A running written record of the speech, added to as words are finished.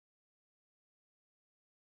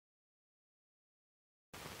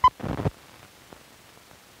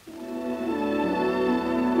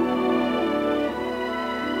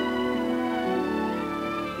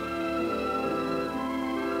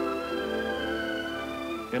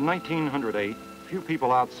In 1908, few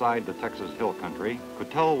people outside the Texas Hill Country could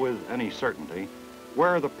tell with any certainty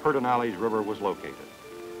where the Pedernales River was located.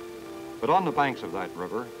 But on the banks of that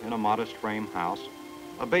river, in a modest frame house,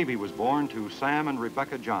 a baby was born to Sam and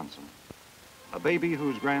Rebecca Johnson, a baby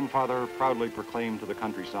whose grandfather proudly proclaimed to the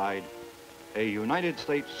countryside, "A United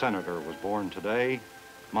States Senator was born today,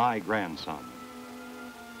 my grandson."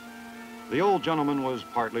 The old gentleman was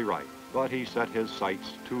partly right, but he set his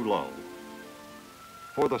sights too low.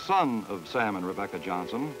 For the son of Sam and Rebecca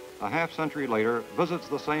Johnson, a half-century later, visits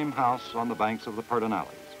the same house on the banks of the Pedernales,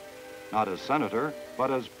 not as senator,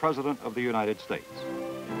 but as President of the United States.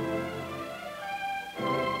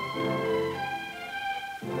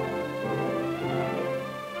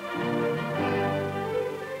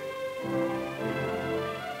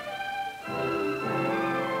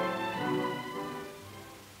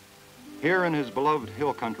 Here in his beloved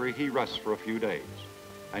hill country, he rests for a few days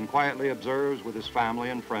and quietly observes with his family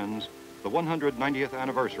and friends the 190th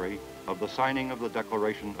anniversary of the signing of the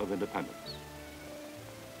Declaration of Independence.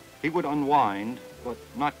 He would unwind, but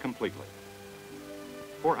not completely.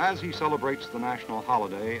 For as he celebrates the national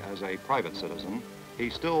holiday as a private citizen, he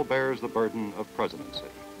still bears the burden of presidency.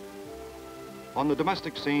 On the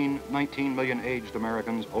domestic scene, 19 million aged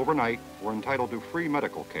Americans overnight were entitled to free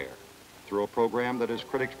medical care through a program that his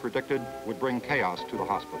critics predicted would bring chaos to the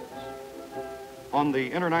hospitals. On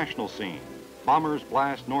the international scene, bombers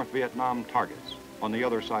blast North Vietnam targets on the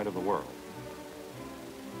other side of the world.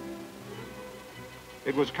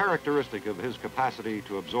 It was characteristic of his capacity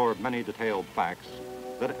to absorb many detailed facts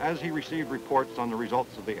that as he received reports on the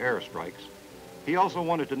results of the airstrikes, he also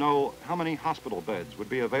wanted to know how many hospital beds would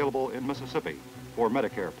be available in Mississippi for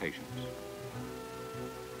Medicare patients.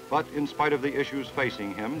 But in spite of the issues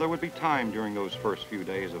facing him, there would be time during those first few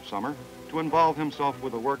days of summer to involve himself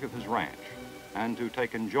with the work of his ranch and to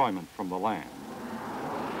take enjoyment from the land.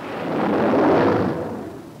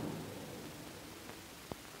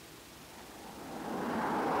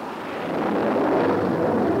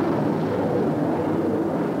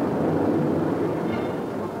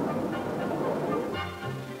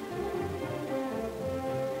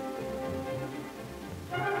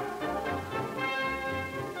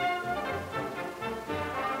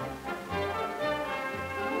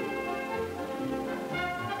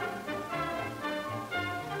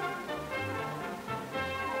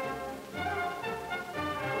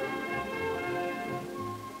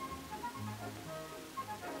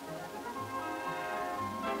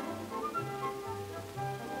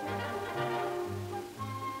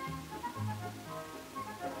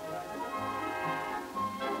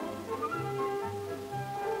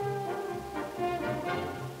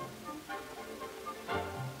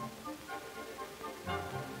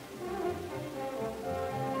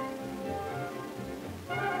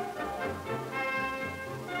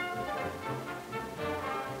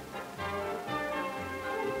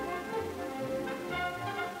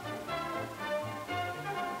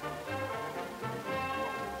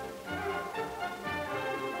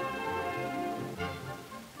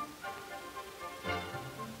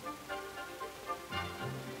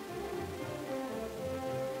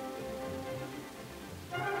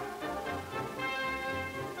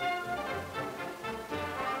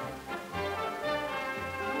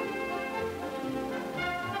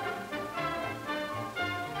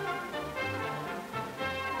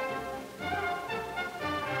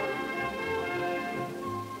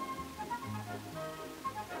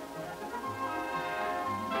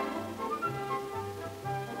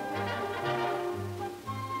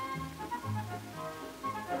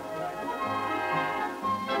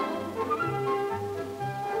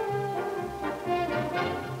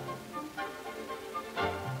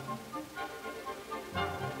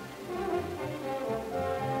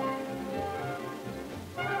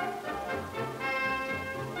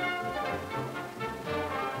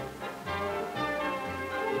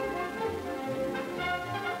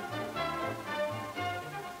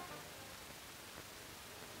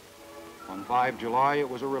 On 5 July, it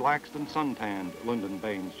was a relaxed and suntanned Lyndon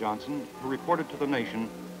Baines Johnson who reported to the nation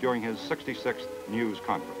during his 66th news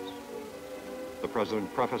conference. The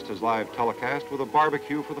president prefaced his live telecast with a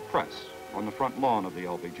barbecue for the press on the front lawn of the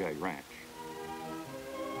LBJ Ranch.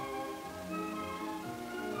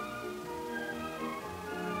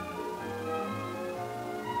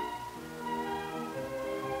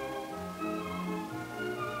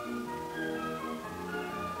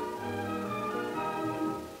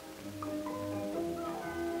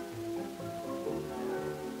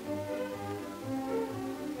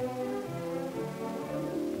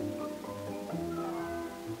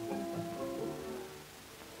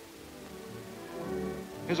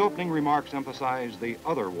 His opening remarks emphasized the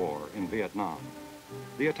other war in Vietnam,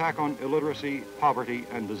 the attack on illiteracy, poverty,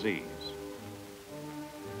 and disease.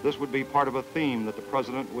 This would be part of a theme that the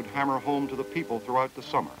president would hammer home to the people throughout the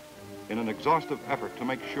summer in an exhaustive effort to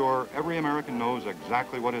make sure every American knows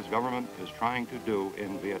exactly what his government is trying to do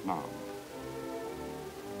in Vietnam.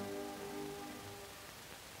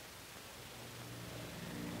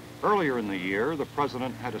 Earlier in the year, the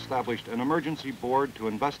president had established an emergency board to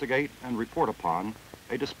investigate and report upon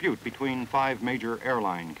a dispute between 5 major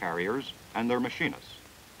airline carriers and their machinists.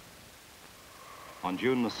 On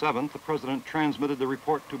June the 7th, the president transmitted the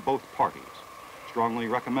report to both parties, strongly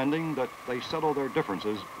recommending that they settle their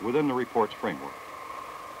differences within the report's framework.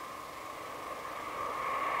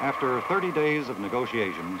 After 30 days of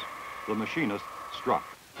negotiations, the machinists struck.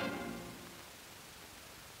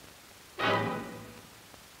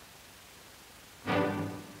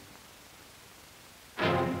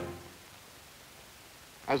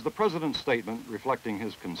 As the president's statement reflecting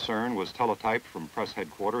his concern was teletyped from press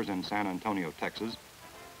headquarters in San Antonio, Texas,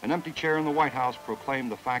 an empty chair in the White House proclaimed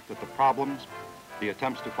the fact that the problems, the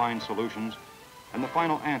attempts to find solutions, and the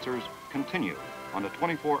final answers continue on a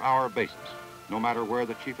 24-hour basis, no matter where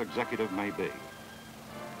the chief executive may be.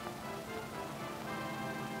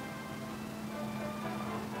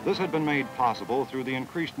 This had been made possible through the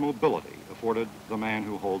increased mobility afforded the man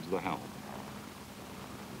who holds the helm.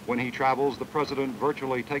 When he travels, the president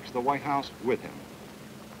virtually takes the White House with him.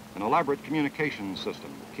 An elaborate communication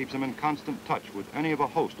system keeps him in constant touch with any of a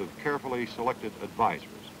host of carefully selected advisors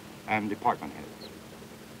and department heads.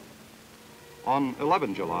 On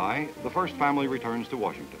 11 July, the first family returns to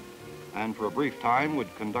Washington, and for a brief time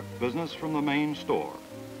would conduct business from the main store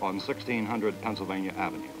on 1600 Pennsylvania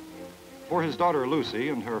Avenue. For his daughter Lucy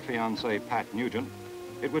and her fiancé Pat Nugent,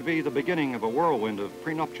 it would be the beginning of a whirlwind of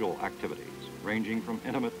prenuptial activities, ranging from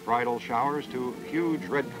intimate bridal showers to huge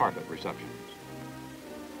red carpet receptions.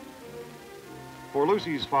 For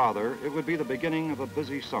Lucy's father, it would be the beginning of a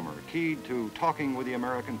busy summer keyed to talking with the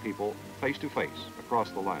American people face to face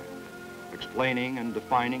across the land, explaining and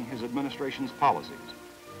defining his administration's policies,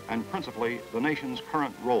 and principally the nation's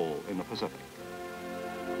current role in the Pacific.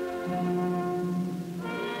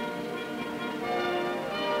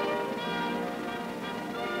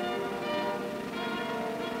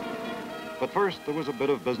 But first, there was a bit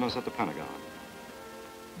of business at the Pentagon.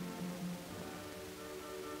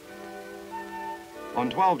 On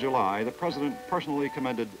 12 July, the president personally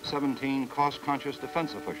commended 17 cost-conscious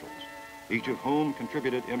defense officials, each of whom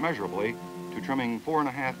contributed immeasurably to trimming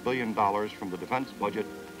 $4.5 billion from the defense budget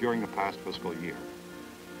during the past fiscal year.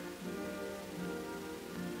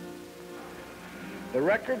 The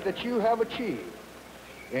record that you have achieved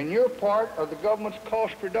in your part of the government's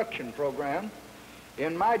cost reduction program,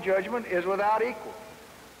 in my judgment, is without equal.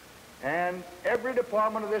 And every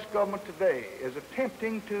department of this government today is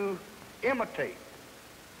attempting to imitate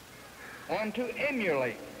and to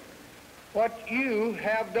emulate what you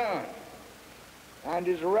have done, and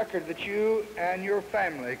is a record that you and your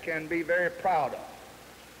family can be very proud of.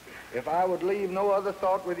 If I would leave no other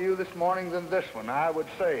thought with you this morning than this one, I would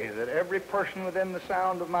say that every person within the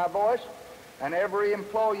sound of my voice and every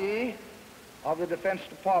employee of the Defense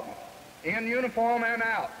Department, in uniform and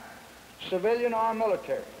out, civilian or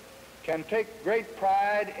military, can take great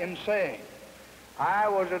pride in saying, I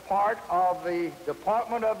was a part of the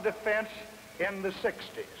Department of Defense in the 60s.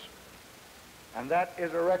 And that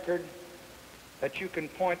is a record that you can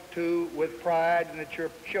point to with pride and that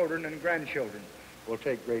your children and grandchildren will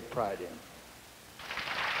take great pride in.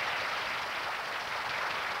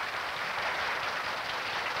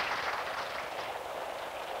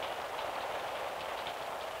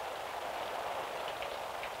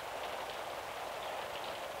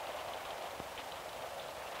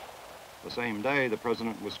 The same day, the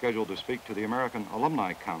president was scheduled to speak to the American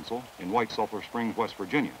Alumni Council in White Sulphur Springs, West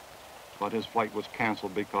Virginia, but his flight was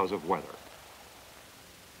canceled because of weather.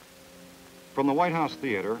 From the White House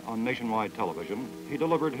Theater on nationwide television, he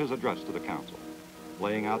delivered his address to the council,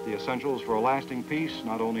 laying out the essentials for a lasting peace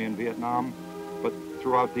not only in Vietnam, but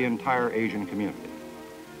throughout the entire Asian community.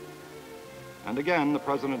 And again, the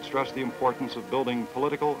president stressed the importance of building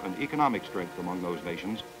political and economic strength among those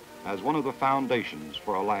nations as one of the foundations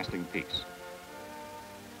for a lasting peace.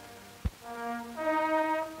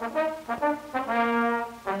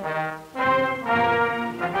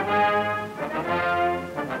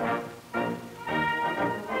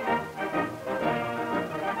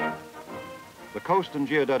 The coast and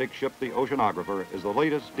geodetic ship, the Oceanographer, is the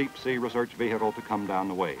latest deep-sea research vehicle to come down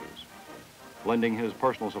the waves. Lending his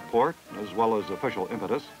personal support, as well as official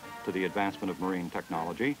impetus, to the advancement of marine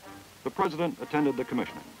technology, the president attended the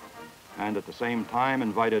commissioning. and at the same time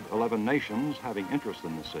invited 11 nations having interest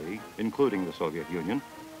in the sea, including the Soviet Union,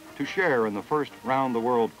 to share in the first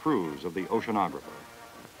round-the-world cruise of the oceanographer.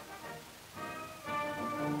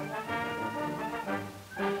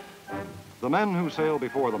 The men who sail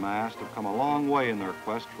before the mast have come a long way in their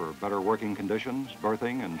quest for better working conditions,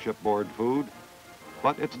 berthing, and shipboard food,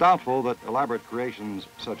 but it's doubtful that elaborate creations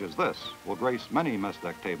such as this will grace many mess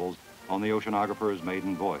deck tables on the oceanographer's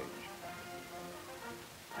maiden voyage.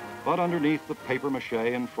 But underneath the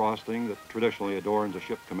papier-mâché and frosting that traditionally adorns a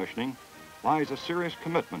ship commissioning lies a serious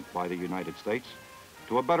commitment by the United States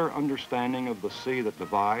to a better understanding of the sea that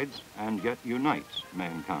divides and yet unites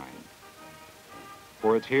mankind.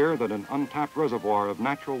 For it's here that an untapped reservoir of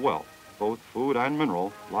natural wealth, both food and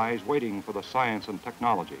mineral, lies waiting for the science and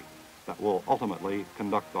technology that will ultimately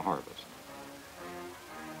conduct the harvest.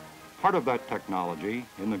 Part of that technology,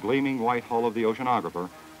 in the gleaming white hull of the oceanographer,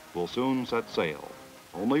 will soon set sail,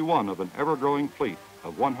 only one of an ever-growing fleet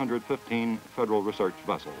of 115 Federal Research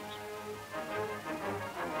vessels.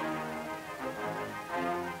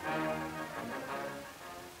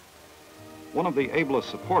 One of the ablest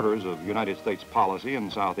supporters of United States policy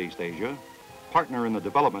in Southeast Asia, partner in the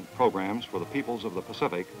development programs for the peoples of the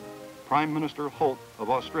Pacific, Prime Minister Holt of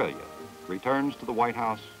Australia returns to the White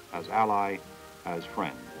House as ally, as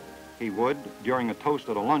friend. He would, during a toast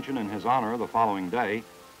at a luncheon in his honor the following day,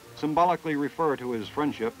 symbolically refer to his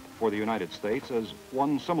friendship for the United States as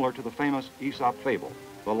one similar to the famous Aesop fable,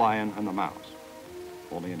 The Lion and the Mouse.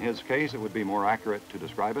 Only in his case, it would be more accurate to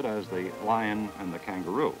describe it as the lion and the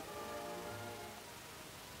kangaroo.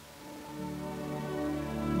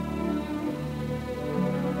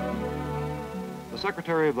 The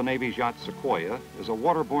Secretary of the Navy's yacht Sequoia is a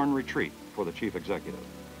waterborne retreat for the chief executive.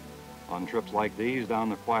 On trips like these down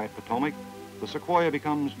the quiet Potomac, the Sequoia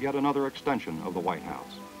becomes yet another extension of the White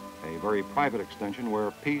House, a very private extension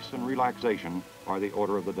where peace and relaxation are the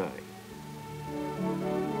order of the day.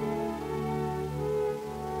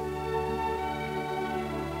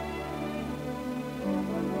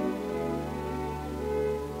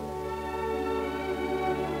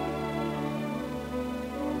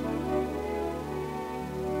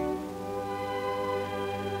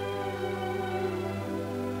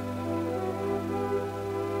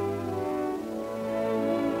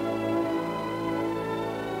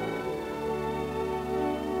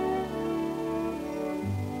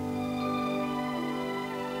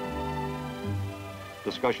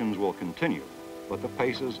 Discussions will continue, but the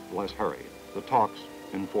pace is less hurried, the talks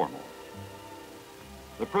informal.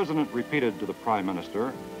 The President repeated to the Prime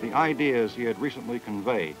Minister the ideas he had recently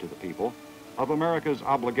conveyed to the people of America's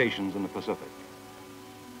obligations in the Pacific.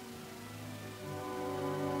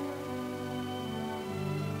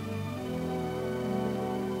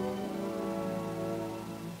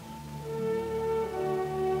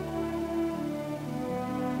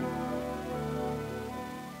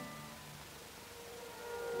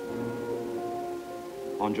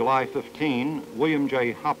 On July 15, William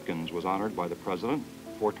J. Hopkins was honored by the President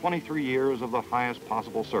for 23 years of the highest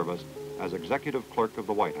possible service as Executive Clerk of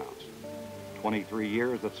the White House. 23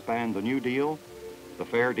 years that spanned the New Deal, the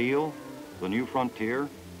Fair Deal, the New Frontier,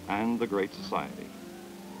 and the Great Society.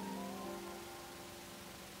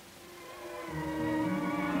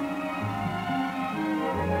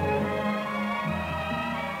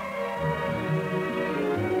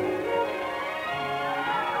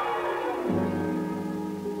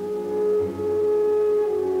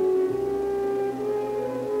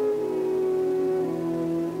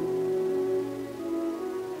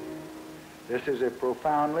 This is a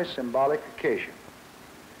profoundly symbolic occasion,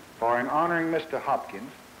 for in honoring Mr.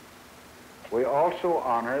 Hopkins, we also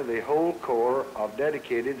honor the whole corps of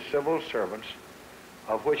dedicated civil servants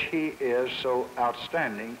of which he is so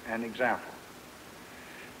outstanding an example.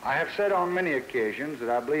 I have said on many occasions that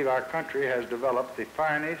I believe our country has developed the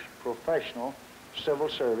finest professional civil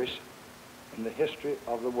service in the history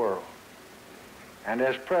of the world. And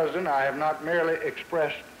as President, I have not merely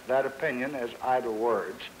expressed that opinion as idle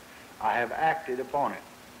words, I have acted upon it.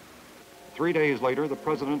 3 days later, the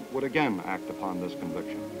President would again act upon this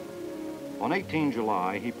conviction. On 18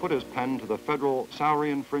 July, he put his pen to the Federal Salary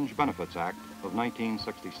and Fringe Benefits Act of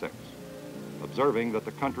 1966, observing that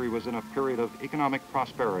the country was in a period of economic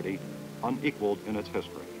prosperity unequaled in its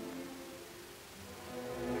history.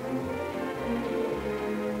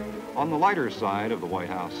 On the lighter side of the White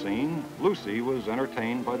House scene, Lucy was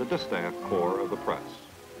entertained by the distaff corps of the press.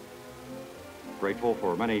 Grateful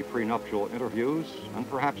for many prenuptial interviews, and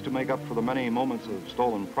perhaps to make up for the many moments of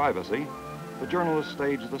stolen privacy, the journalist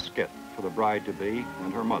staged the skit for the bride-to-be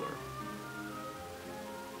and her mother.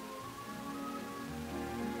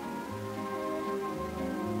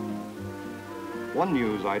 One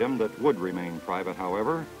news item that would remain private,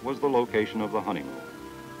 however, was the location of the honeymoon.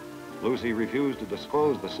 Lucy refused to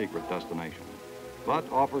disclose the secret destination, but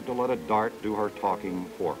offered to let a dart do her talking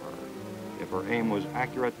for her. If her aim was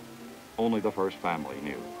accurate, only the first family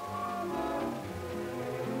knew.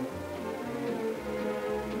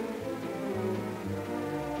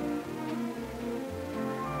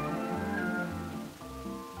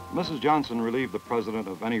 Mrs. Johnson relieved the president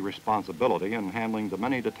of any responsibility in handling the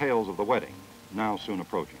many details of the wedding, now soon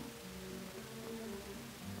approaching.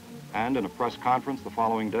 And in a press conference the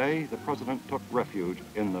following day, the president took refuge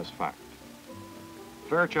in this fact.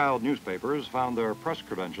 Fairchild newspapers found their press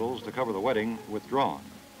credentials to cover the wedding withdrawn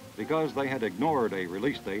because they had ignored a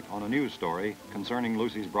release date on a news story concerning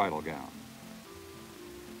Lucy's bridal gown.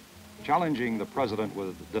 Challenging the president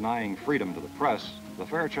with denying freedom to the press, the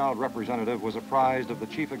Fairchild representative was apprised of the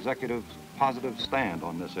chief executive's positive stand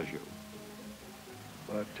on this issue.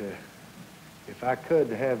 But if I could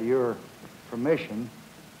have your permission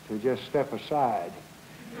to just step aside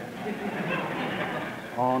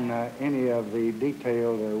on any of the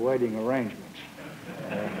detailed wedding arrangements,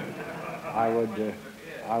 I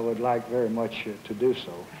would like very much to do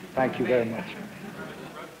so. Thank you very much.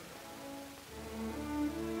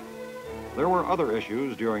 There were other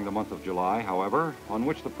issues during the month of July, however, on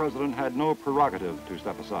which the president had no prerogative to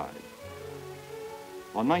step aside.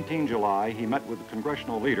 On 19 July, he met with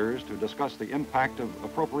congressional leaders to discuss the impact of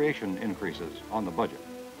appropriation increases on the budget.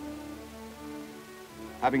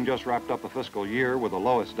 Having just wrapped up a fiscal year with the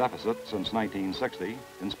lowest deficit since 1960,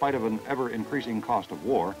 in spite of an ever-increasing cost of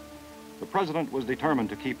war, the president was determined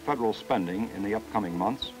to keep federal spending in the upcoming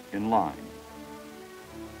months in line.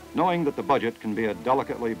 Knowing that the budget can be a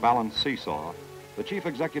delicately balanced seesaw, the chief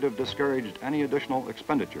executive discouraged any additional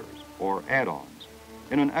expenditures or add-ons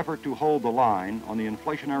in an effort to hold the line on the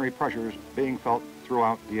inflationary pressures being felt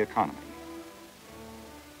throughout the economy.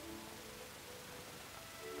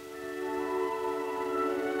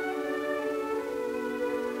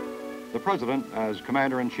 The president, as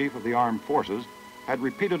commander-in-chief of the armed forces, had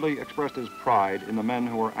repeatedly expressed his pride in the men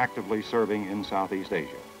who were actively serving in Southeast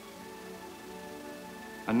Asia.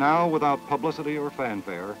 And now, without publicity or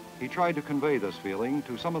fanfare, he tried to convey this feeling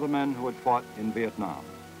to some of the men who had fought in Vietnam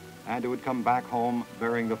and who had come back home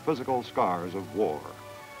bearing the physical scars of war.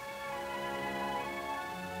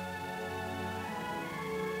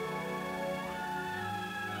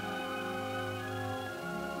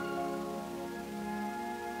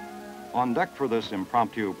 On deck for this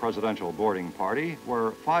impromptu presidential boarding party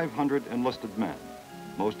were 500 enlisted men,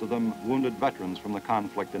 most of them wounded veterans from the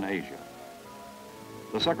conflict in Asia.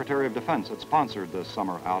 The Secretary of Defense had sponsored this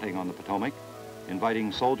summer outing on the Potomac,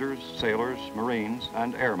 inviting soldiers, sailors, Marines,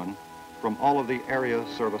 and airmen from all of the area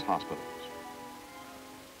service hospitals.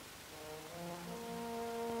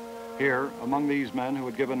 Here, among these men who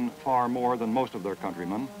had given far more than most of their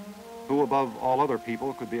countrymen, who above all other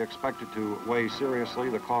people could be expected to weigh seriously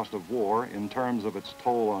the cost of war in terms of its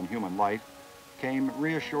toll on human life, came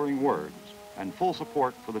reassuring words and full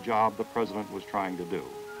support for the job the president was trying to do.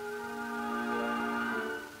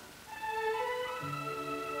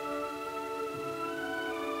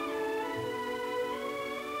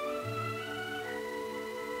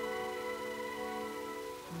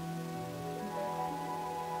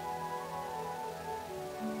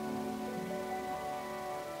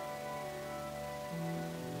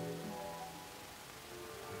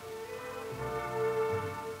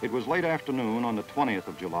 It was late afternoon on the 20th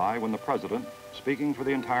of July when the president, speaking for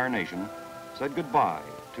the entire nation, said goodbye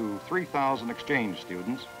to 3,000 exchange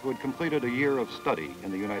students who had completed a year of study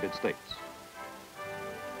in the United States.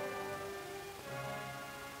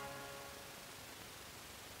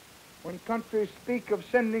 When countries speak of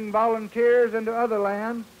sending volunteers into other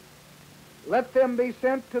lands, let them be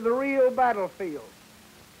sent to the real battlefields,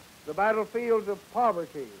 the battlefields of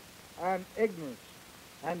poverty and ignorance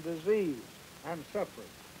and disease and suffering.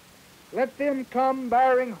 Let them come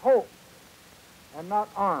bearing hope and not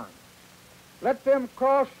arms. Let them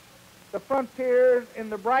cross the frontiers in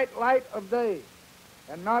the bright light of day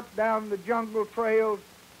and not down the jungle trails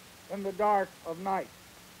in the dark of night.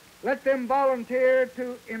 Let them volunteer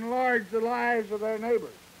to enlarge the lives of their neighbors,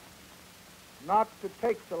 not to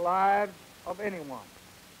take the lives of anyone.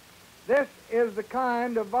 This is the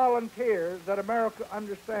kind of volunteers that America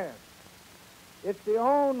understands. It's the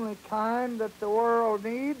only kind that the world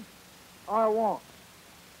needs or wants.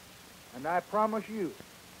 And I promise you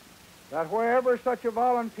that wherever such a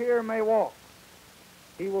volunteer may walk,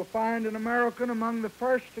 he will find an American among the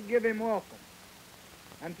first to give him welcome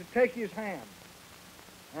and to take his hand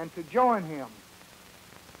and to join him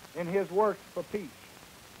in his work for peace.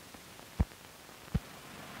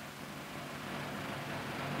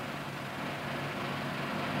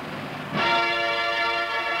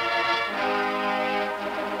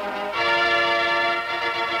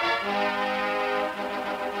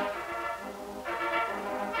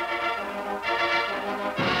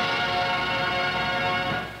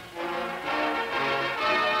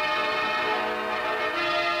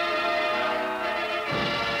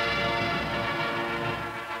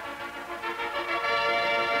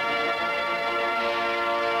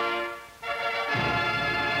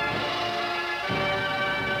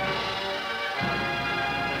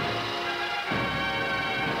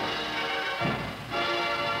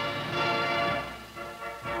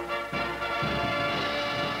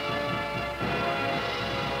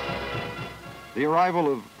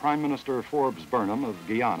 arrival of Prime Minister Forbes Burnham of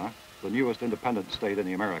Guyana, the newest independent state in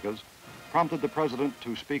the Americas, prompted the president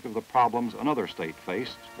to speak of the problems another state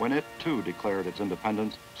faced when it, too, declared its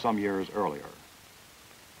independence some years earlier.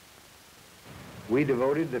 We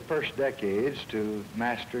devoted the first decades to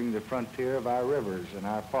mastering the frontier of our rivers and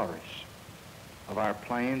our forests, of our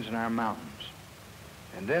plains and our mountains.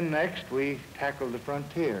 And then next, we tackled the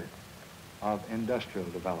frontier of industrial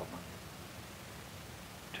development.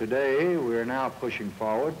 Today, we are now pushing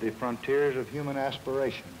forward the frontiers of human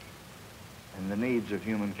aspiration and the needs of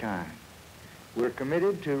humankind. We're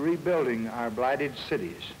committed to rebuilding our blighted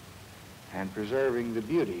cities and preserving the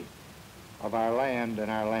beauty of our land and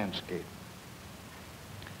our landscape.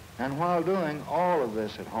 And while doing all of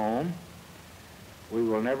this at home, we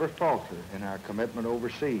will never falter in our commitment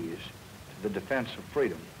overseas to the defense of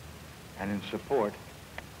freedom and in support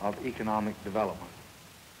of economic development.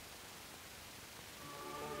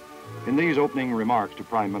 In these opening remarks to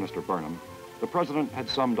Prime Minister Burnham, the president had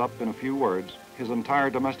summed up in a few words his entire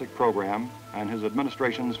domestic program and his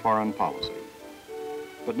administration's foreign policy.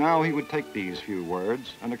 But now he would take these few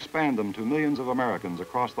words and expand them to millions of Americans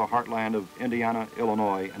across the heartland of Indiana,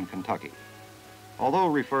 Illinois, and Kentucky. Although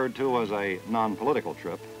referred to as a non-political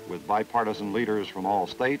trip, with bipartisan leaders from all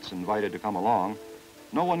states invited to come along,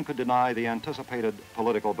 no one could deny the anticipated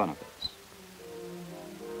political benefits.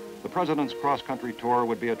 The president's cross-country tour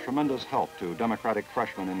would be a tremendous help to Democratic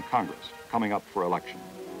freshmen in Congress coming up for election.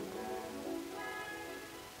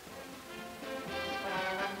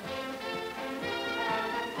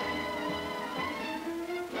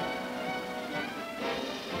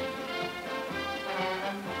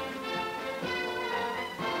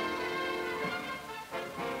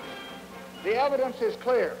 The evidence is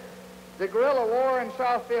clear. The guerrilla war in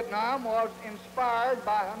South Vietnam was inspired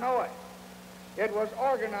by Hanoi. It was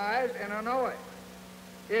organized in Hanoi.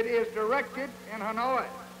 It is directed in Hanoi.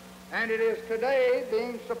 And it is today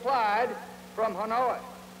being supplied from Hanoi.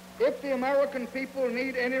 If the American people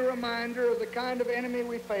need any reminder of the kind of enemy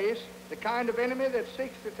we face, the kind of enemy that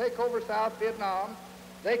seeks to take over South Vietnam,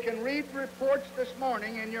 they can read reports this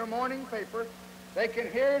morning in your morning paper. They can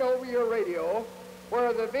hear it over your radio,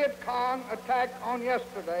 where the Viet Cong attacked on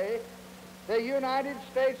yesterday the United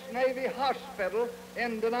States Navy hospital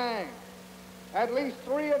in Da Nang. At least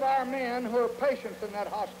 3 of our men who are patients in that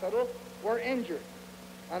hospital were injured.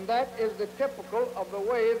 And that is the typical of the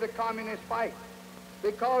way the communists fight.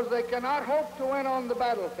 Because they cannot hope to win on the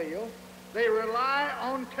battlefield, they rely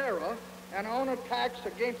on terror and on attacks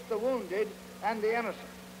against the wounded and the innocent.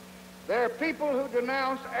 There are people who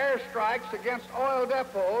denounce airstrikes against oil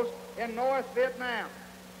depots in North Vietnam,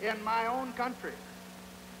 in my own country.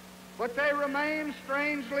 But they remain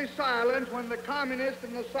strangely silent when the communists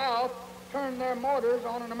in the South turn their mortars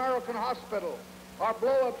on an American hospital, or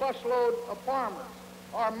blow a busload of farmers,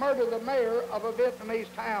 or murder the mayor of a Vietnamese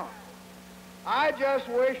town. I just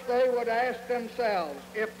wish they would ask themselves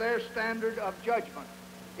if their standard of judgment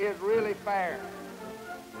is really fair.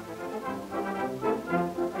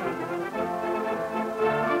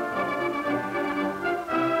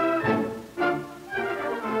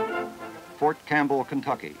 Fort Campbell,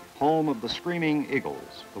 Kentucky, home of the Screaming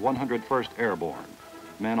Eagles, the 101st Airborne,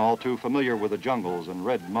 men all too familiar with the jungles and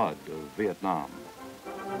red mud of Vietnam.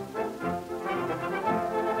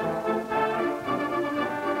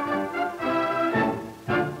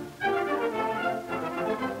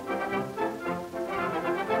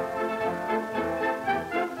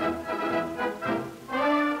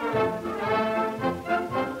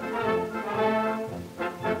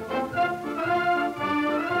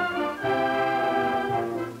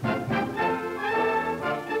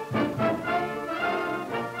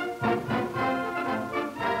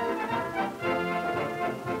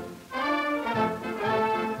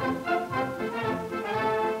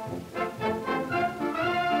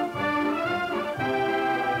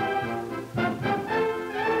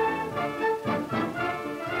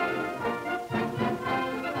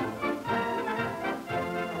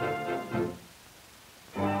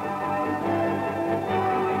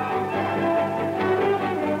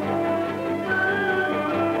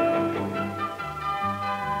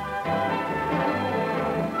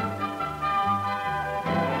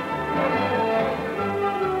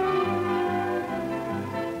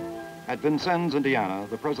 At Vincennes, Indiana,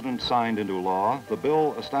 the president signed into law the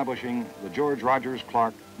bill establishing the George Rogers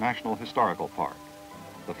Clark National Historical Park,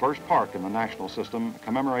 the first park in the national system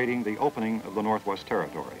commemorating the opening of the Northwest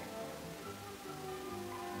Territory.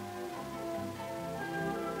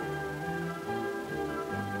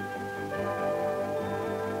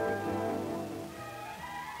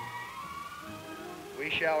 We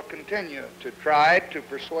shall continue to try to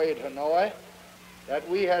persuade Hanoi that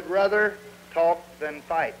we had rather talk than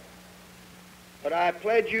fight. But I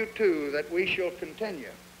pledge you, too, that we shall continue,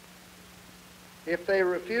 if they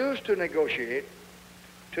refuse to negotiate,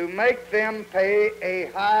 to make them pay a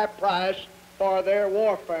high price for their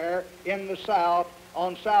warfare in the South,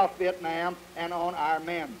 on South Vietnam, and on our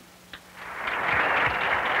men.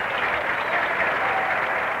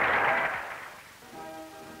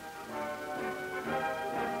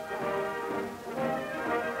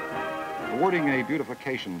 Awarding a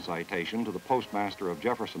beautification citation to the postmaster of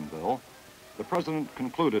Jeffersonville, the President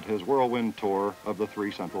concluded his whirlwind tour of the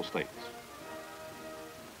 3 central states.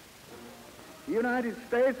 The United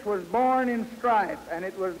States was born in strife, and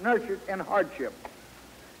it was nurtured in hardship.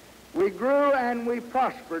 We grew and we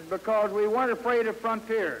prospered because we weren't afraid of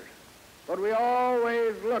frontiers, but we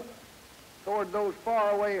always looked toward those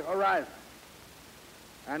faraway horizons.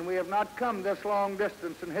 And we have not come this long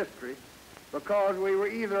distance in history because we were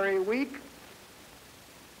either a weak,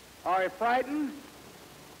 or a frightened,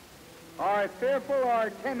 or a fearful, or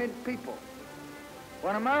a timid people.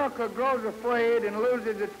 When America grows afraid and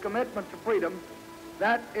loses its commitment to freedom,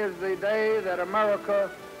 that is the day that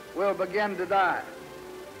America will begin to die.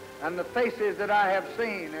 And the faces that I have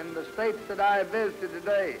seen in the states that I have visited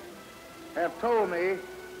today have told me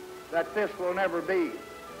that this will never be.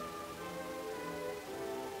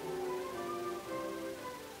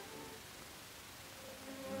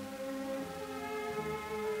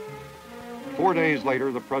 Four days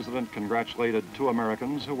later, the President congratulated 2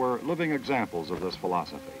 Americans who were living examples of this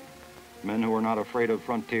philosophy. Men who were not afraid of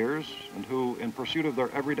frontiers and who, in pursuit of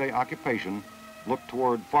their everyday occupation, looked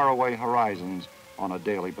toward faraway horizons on a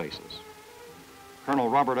daily basis. Colonel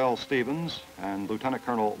Robert L. Stevens and Lieutenant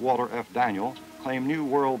Colonel Walter F. Daniel claimed new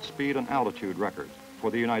world speed and altitude records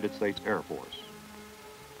for the United States Air Force.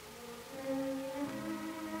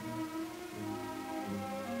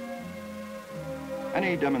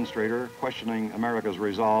 Any demonstrator questioning America's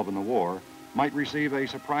resolve in the war might receive a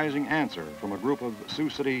surprising answer from a group of Sioux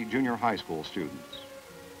City Junior High School students.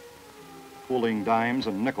 Pooling dimes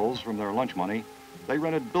and nickels from their lunch money, they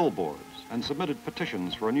rented billboards and submitted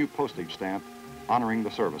petitions for a new postage stamp honoring the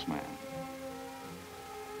serviceman.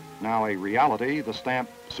 Now a reality, the stamp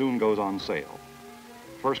soon goes on sale.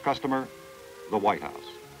 First customer, the White House.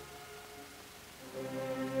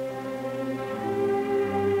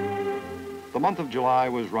 The month of July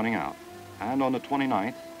was running out, and on the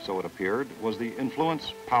 29th, so it appeared, was the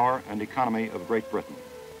influence, power, and economy of Great Britain.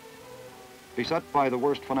 Beset by the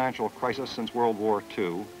worst financial crisis since World War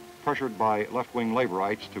II, pressured by left-wing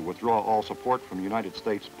laborites to withdraw all support from United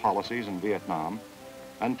States policies in Vietnam,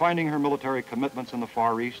 and finding her military commitments in the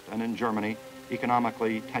Far East and in Germany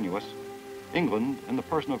economically tenuous, England, in the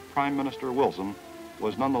person of Prime Minister Wilson,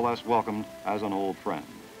 was nonetheless welcomed as an old friend.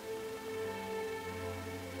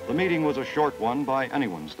 The meeting was a short one by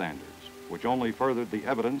anyone's standards, which only furthered the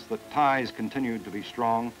evidence that ties continued to be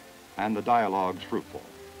strong and the dialogues fruitful.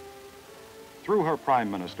 Through her Prime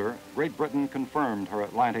Minister, Great Britain confirmed her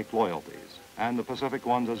Atlantic loyalties, and the Pacific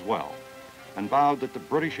ones as well, and vowed that the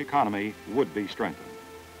British economy would be strengthened.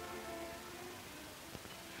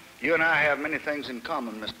 You and I have many things in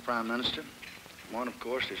common, Mr. Prime Minister. One, of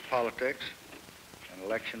course, is politics and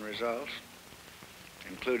election results,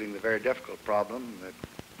 including the very difficult problem that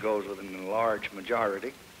goes with an enlarged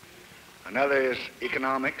majority. Another is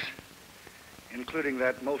economics, including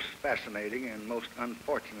that most fascinating and most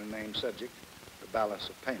unfortunate named subject, the balance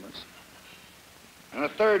of payments. And a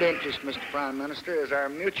third interest, Mr. Prime Minister, is our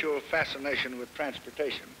mutual fascination with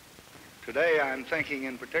transportation. Today I'm thinking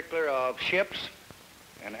in particular of ships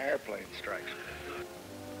and airplane strikes.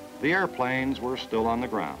 The airplanes were still on the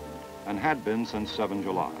ground and had been since 7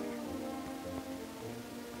 July.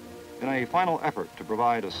 In a final effort to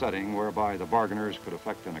provide a setting whereby the bargainers could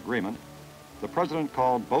effect an agreement, the President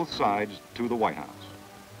called both sides to the White House.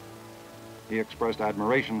 He expressed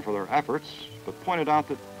admiration for their efforts, but pointed out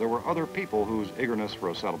that there were other people whose eagerness for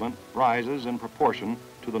a settlement rises in proportion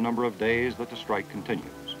to the number of days that the strike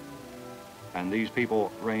continues. And these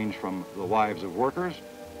people range from the wives of workers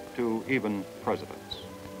to even presidents.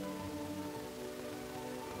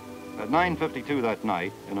 At 9:52 that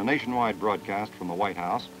night, in a nationwide broadcast from the White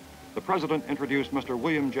House, the President introduced Mr.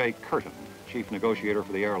 William J. Curtin, chief negotiator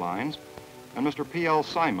for the airlines, and Mr. P.L.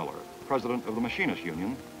 Seimiller, president of the Machinists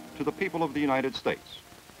Union, to the people of the United States,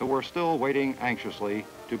 who were still waiting anxiously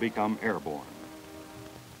to become airborne.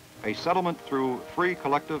 A settlement through free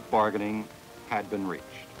collective bargaining had been reached.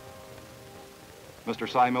 Mr.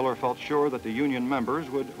 Seimiller felt sure that the union members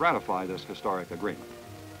would ratify this historic agreement.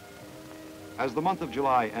 As the month of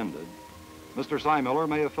July ended, Mr. Symiller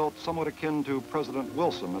may have felt somewhat akin to President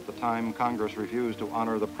Wilson at the time Congress refused to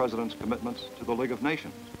honor the President's commitments to the League of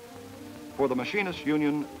Nations. For the Machinists'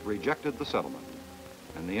 Union rejected the settlement,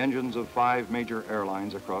 and the engines of 5 major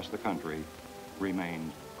airlines across the country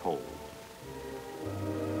remained cold.